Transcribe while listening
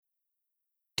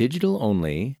Digital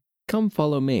only, come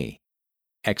follow me.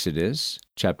 Exodus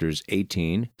chapters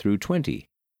 18 through 20.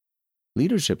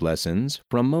 Leadership Lessons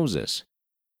from Moses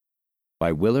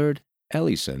by Willard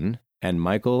Ellison and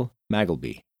Michael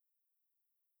Magleby.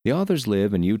 The authors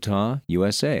live in Utah,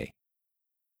 USA.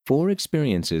 4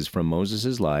 experiences from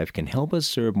Moses' life can help us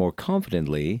serve more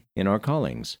confidently in our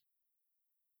callings.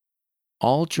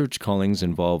 All church callings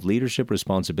involve leadership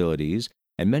responsibilities,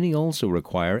 and many also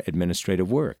require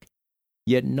administrative work.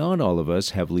 Yet not all of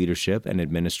us have leadership and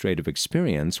administrative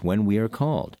experience when we are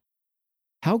called.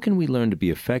 How can we learn to be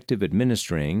effective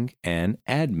administering and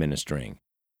administering?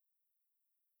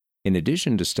 In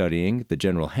addition to studying the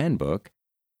General Handbook,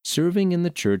 Serving in the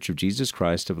Church of Jesus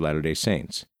Christ of Latter-day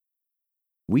Saints,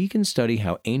 we can study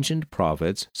how ancient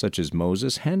prophets such as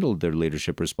Moses handled their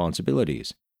leadership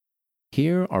responsibilities.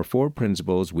 Here are 4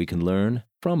 principles we can learn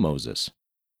from Moses.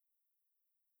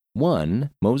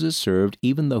 1. Moses served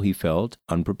even though he felt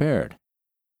unprepared.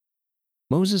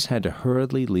 Moses had to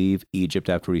hurriedly leave Egypt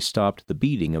after he stopped the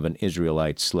beating of an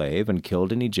Israelite slave and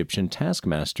killed an Egyptian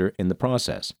taskmaster in the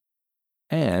process.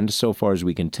 And, so far as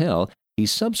we can tell, he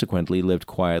subsequently lived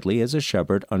quietly as a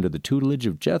shepherd under the tutelage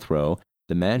of Jethro,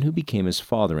 the man who became his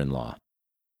father-in-law.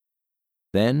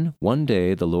 Then, one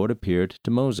day, the Lord appeared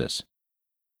to Moses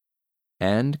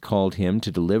and called him to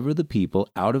deliver the people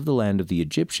out of the land of the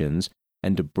Egyptians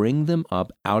and to bring them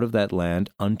up out of that land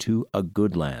unto a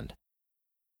good land.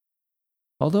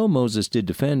 Although Moses did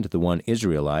defend the one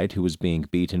Israelite who was being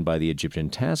beaten by the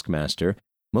Egyptian taskmaster,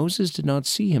 Moses did not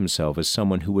see himself as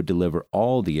someone who would deliver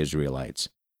all the Israelites.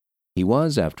 He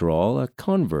was, after all, a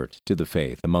convert to the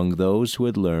faith among those who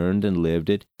had learned and lived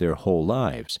it their whole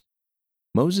lives.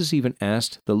 Moses even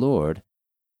asked the Lord,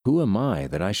 "Who am I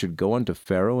that I should go unto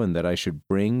Pharaoh and that I should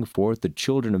bring forth the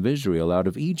children of Israel out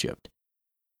of Egypt?"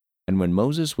 And when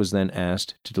Moses was then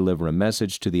asked to deliver a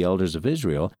message to the elders of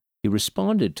Israel, he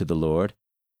responded to the Lord,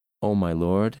 "O my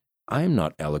Lord, I am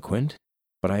not eloquent,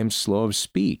 but I am slow of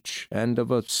speech and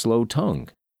of a slow tongue."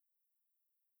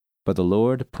 But the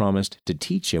Lord promised to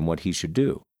teach him what he should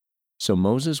do. So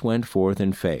Moses went forth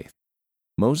in faith.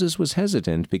 Moses was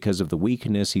hesitant because of the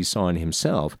weakness he saw in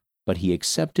himself, but he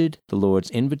accepted the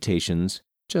Lord's invitations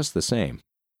just the same.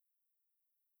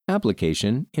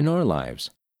 Application in our lives.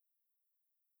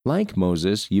 Like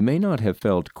Moses, you may not have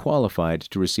felt qualified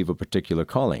to receive a particular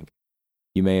calling.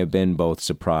 You may have been both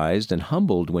surprised and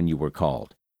humbled when you were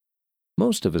called.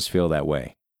 Most of us feel that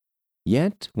way.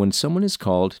 Yet, when someone is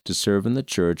called to serve in the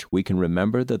church, we can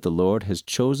remember that the Lord has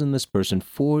chosen this person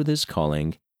for this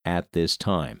calling at this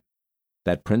time.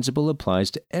 That principle applies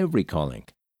to every calling.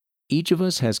 Each of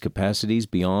us has capacities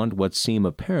beyond what seem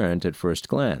apparent at first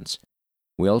glance.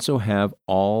 We also have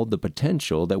all the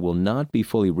potential that will not be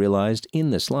fully realized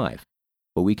in this life,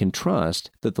 but we can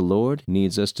trust that the Lord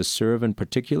needs us to serve in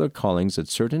particular callings at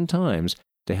certain times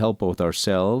to help both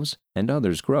ourselves and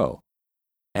others grow.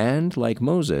 And, like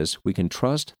Moses, we can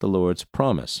trust the Lord's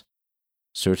promise,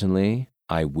 "Certainly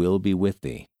I will be with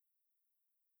thee."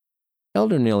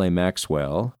 Elder Neal A.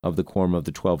 Maxwell, of the Quorum of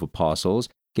the 12 Apostles,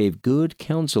 gave good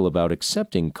counsel about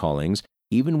accepting callings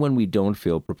even when we don't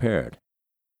feel prepared.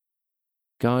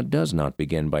 God does not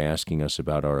begin by asking us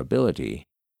about our ability,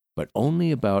 but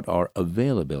only about our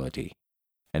availability.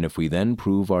 And if we then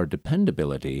prove our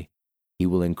dependability, He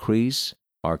will increase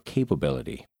our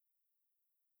capability.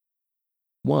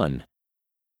 1.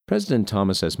 President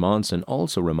Thomas S. Monson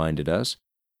also reminded us,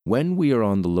 when we are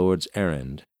on the Lord's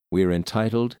errand, we are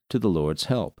entitled to the Lord's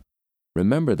help.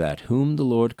 Remember that whom the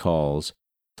Lord calls,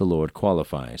 the Lord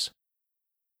qualifies.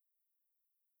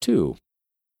 2.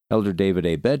 Elder David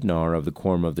A. Bednar of the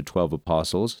Quorum of the 12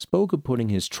 Apostles spoke of putting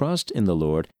his trust in the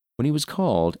Lord when he was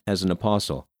called as an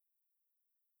apostle.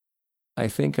 "I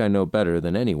think I know better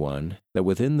than anyone that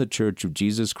within the Church of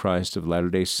Jesus Christ of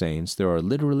Latter-day Saints there are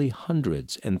literally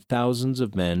hundreds and thousands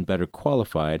of men better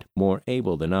qualified, more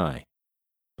able than I.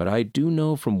 But I do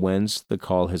know from whence the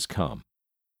call has come,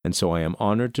 and so I am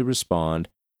honored to respond,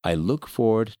 I look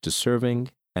forward to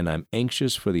serving, and I'm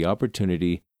anxious for the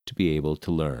opportunity to be able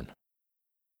to learn."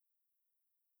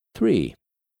 3.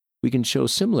 We can show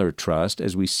similar trust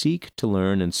as we seek to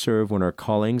learn and serve when our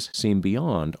callings seem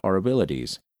beyond our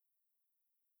abilities.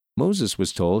 Moses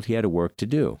was told he had a work to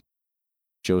do.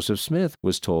 Joseph Smith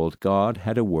was told God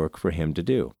had a work for him to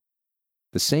do.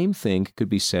 The same thing could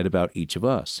be said about each of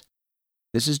us.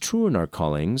 This is true in our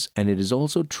callings, and it is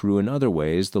also true in other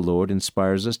ways the Lord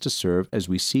inspires us to serve as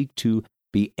we seek to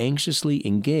be anxiously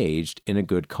engaged in a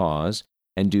good cause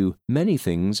and do many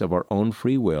things of our own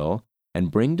free will and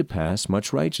bring to pass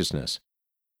much righteousness.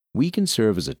 We can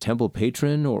serve as a temple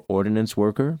patron or ordinance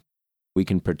worker, We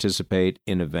can participate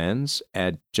in events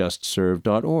at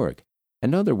justserve.org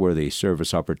and other worthy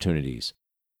service opportunities.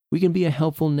 We can be a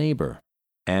helpful neighbor.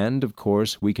 And, of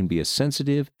course, we can be a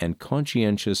sensitive and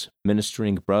conscientious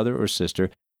ministering brother or sister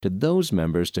to those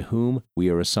members to whom we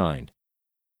are assigned.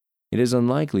 It is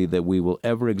unlikely that we will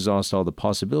ever exhaust all the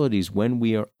possibilities when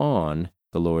we are on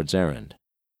the Lord's errand.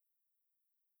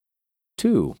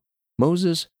 2.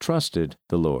 Moses trusted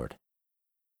the Lord.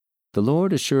 The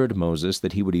Lord assured Moses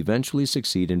that he would eventually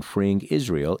succeed in freeing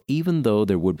Israel, even though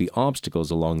there would be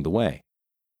obstacles along the way.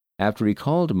 After he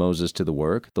called Moses to the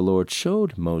work, the Lord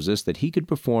showed Moses that he could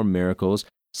perform miracles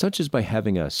such as by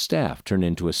having a staff turn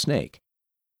into a snake.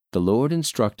 The Lord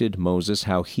instructed Moses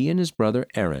how he and his brother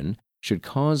Aaron should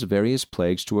cause various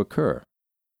plagues to occur,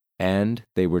 and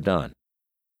they were done.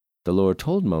 The Lord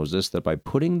told Moses that by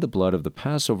putting the blood of the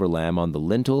Passover lamb on the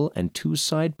lintel and 2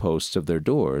 side posts of their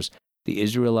doors, the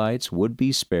Israelites would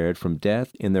be spared from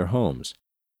death in their homes.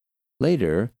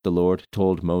 Later, the Lord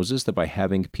told Moses that by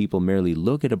having people merely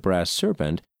look at a brass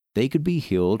serpent, they could be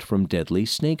healed from deadly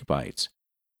snake bites.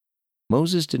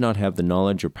 Moses did not have the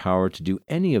knowledge or power to do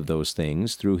any of those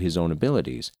things through his own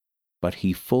abilities, but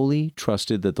he fully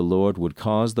trusted that the Lord would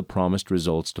cause the promised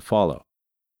results to follow.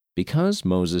 Because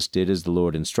Moses did as the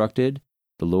Lord instructed,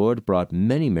 the Lord brought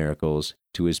many miracles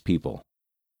to his people.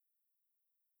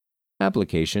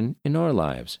 Application in our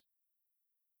lives.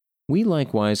 We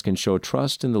likewise can show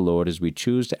trust in the Lord as we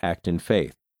choose to act in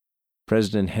faith.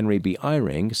 President Henry B.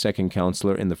 Eyring, second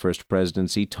counselor in the First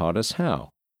Presidency, taught us how.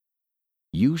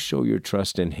 You show your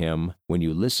trust in Him when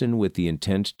you listen with the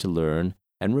intent to learn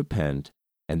and repent,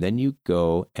 and then you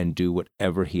go and do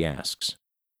whatever He asks.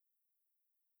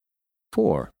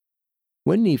 4.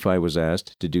 When Nephi was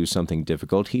asked to do something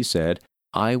difficult, he said,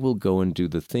 I will go and do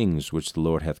the things which the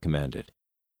Lord hath commanded.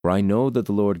 For I know that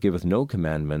the Lord giveth no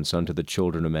commandments unto the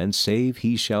children of men, save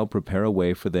He shall prepare a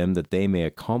way for them that they may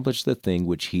accomplish the thing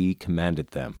which He commanded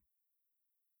them.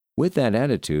 With that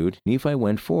attitude, Nephi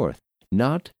went forth,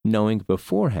 not knowing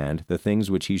beforehand the things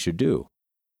which he should do.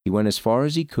 He went as far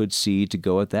as he could see to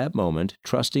go at that moment,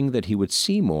 trusting that he would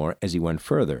see more as he went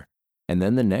further. And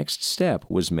then the next step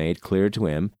was made clear to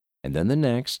him, and then the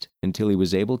next, until he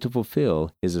was able to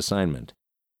fulfill his assignment.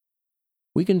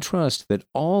 We can trust that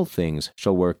all things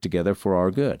shall work together for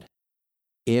our good,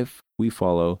 if we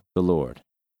follow the Lord.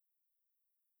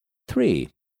 3.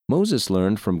 Moses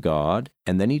learned from God,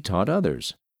 and then he taught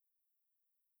others.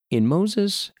 In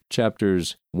Moses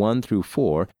chapters 1 through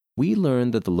 4, we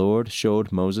learn that the Lord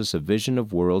showed Moses a vision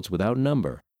of worlds without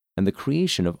number, and the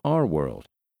creation of our world.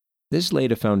 This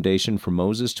laid a foundation for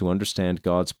Moses to understand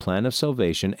God's plan of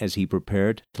salvation as he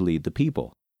prepared to lead the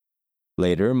people.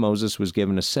 Later, Moses was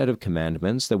given a set of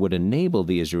commandments that would enable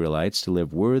the Israelites to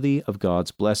live worthy of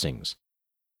God's blessings.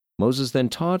 Moses then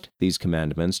taught these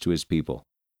commandments to his people.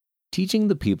 Teaching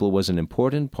the people was an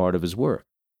important part of his work,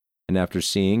 and after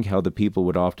seeing how the people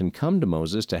would often come to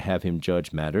Moses to have him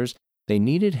judge matters they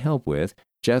needed help with,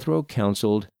 Jethro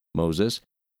counseled Moses,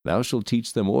 Thou shalt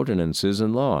teach them ordinances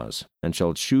and laws, and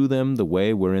shalt shew them the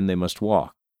way wherein they must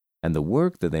walk, and the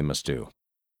work that they must do.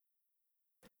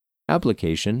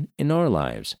 Application in our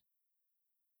lives.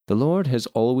 The Lord has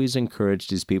always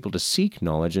encouraged His people to seek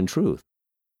knowledge and truth.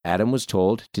 Adam was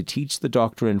told to teach the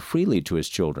doctrine freely to his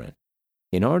children.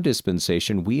 In our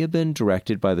dispensation, we have been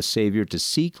directed by the Savior to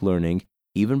seek learning,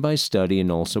 even by study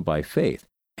and also by faith,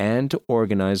 and to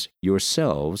organize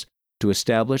yourselves to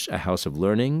establish a house of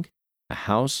learning, a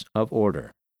house of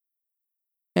order.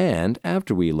 And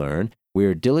after we learn, we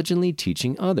are diligently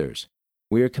teaching others.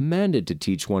 We are commanded to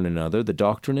teach one another the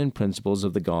doctrine and principles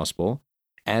of the gospel.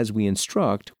 As we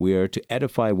instruct, we are to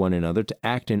edify one another to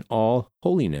act in all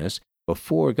holiness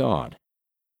before God.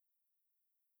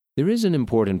 There is an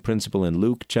important principle in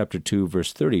Luke chapter 2,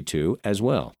 verse 32 as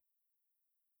well.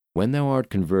 When thou art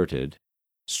converted,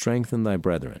 strengthen thy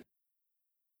brethren.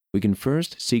 We can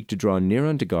first seek to draw near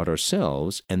unto God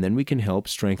ourselves, and then we can help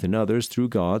strengthen others through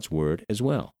God's word as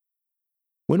well.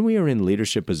 When we are in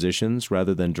leadership positions,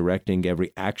 rather than directing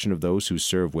every action of those who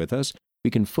serve with us,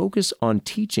 we can focus on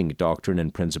teaching doctrine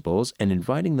and principles and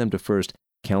inviting them to first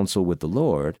counsel with the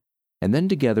Lord, and then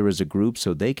together as a group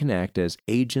so they can act as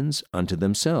agents unto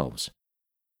themselves.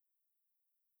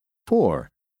 4.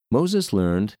 Moses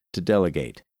learned to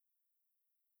delegate.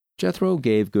 Jethro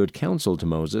gave good counsel to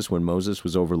Moses when Moses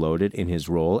was overloaded in his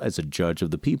role as a judge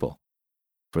of the people.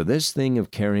 For this thing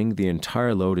of carrying the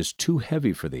entire load is too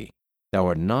heavy for thee. Thou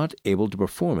art not able to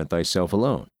perform it thyself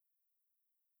alone.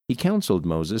 He counseled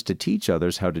Moses to teach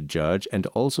others how to judge and to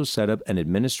also set up an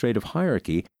administrative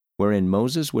hierarchy wherein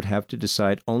Moses would have to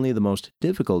decide only the most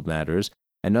difficult matters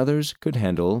and others could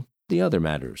handle the other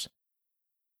matters.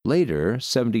 Later,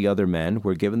 70 other men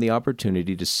were given the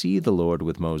opportunity to see the Lord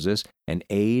with Moses and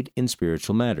aid in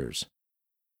spiritual matters.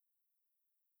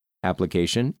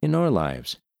 Application in our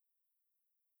lives.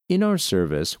 In our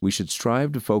service, we should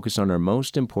strive to focus on our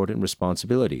most important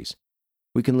responsibilities.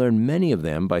 We can learn many of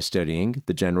them by studying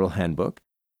the General Handbook.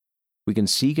 We can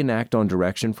seek and act on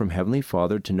direction from Heavenly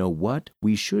Father to know what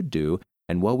we should do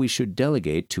and what we should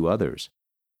delegate to others.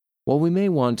 While we may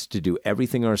want to do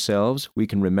everything ourselves, we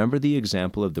can remember the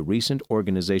example of the recent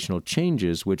organizational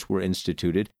changes which were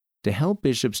instituted to help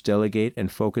bishops delegate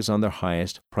and focus on their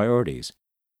highest priorities.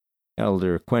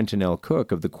 Elder Quentin L.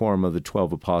 Cook of the Quorum of the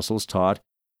 12 Apostles taught,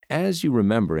 "As you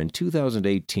remember, in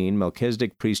 2018,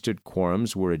 Melchizedek priesthood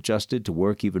quorums were adjusted to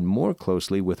work even more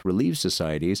closely with relief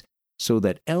societies so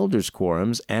that elders'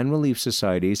 quorums and relief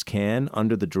societies can,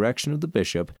 under the direction of the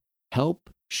bishop,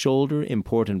 help shoulder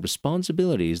important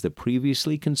responsibilities that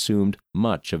previously consumed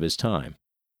much of his time."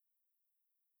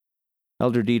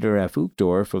 Elder Dieter F.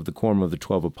 Uchtdorf of the Quorum of the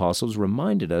 12 Apostles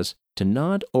reminded us to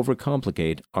not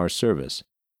overcomplicate our service.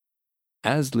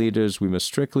 As leaders, we must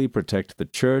strictly protect the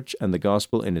Church and the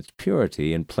gospel in its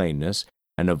purity and plainness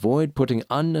and avoid putting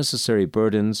unnecessary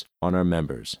burdens on our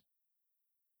members.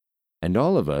 And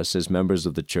all of us, as members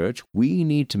of the Church, we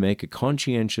need to make a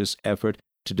conscientious effort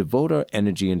to devote our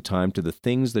energy and time to the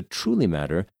things that truly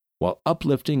matter while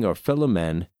uplifting our fellow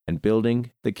men and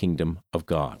building the kingdom of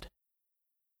God.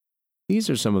 These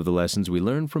are some of the lessons we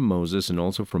learn from Moses and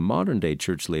also from modern-day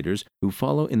church leaders who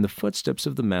follow in the footsteps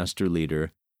of the master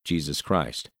leader, Jesus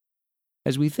Christ.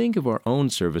 As we think of our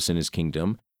own service in His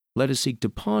kingdom, let us seek to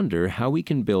ponder how we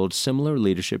can build similar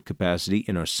leadership capacity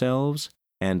in ourselves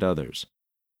and others.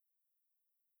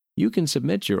 You can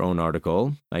submit your own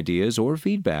article, ideas, or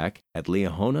feedback at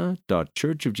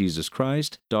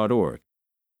liahona.churchofjesuschrist.org.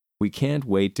 We can't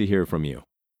wait to hear from you.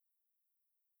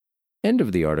 End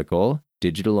of the article,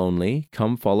 Digital Only,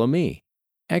 Come Follow Me.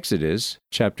 Exodus,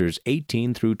 chapters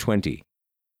 18 through 20.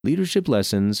 Leadership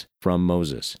Lessons from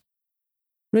Moses.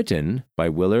 Written by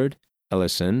Willard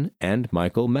Ellison and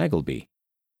Michael Magleby.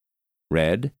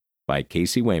 Read by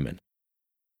Casey Wayman.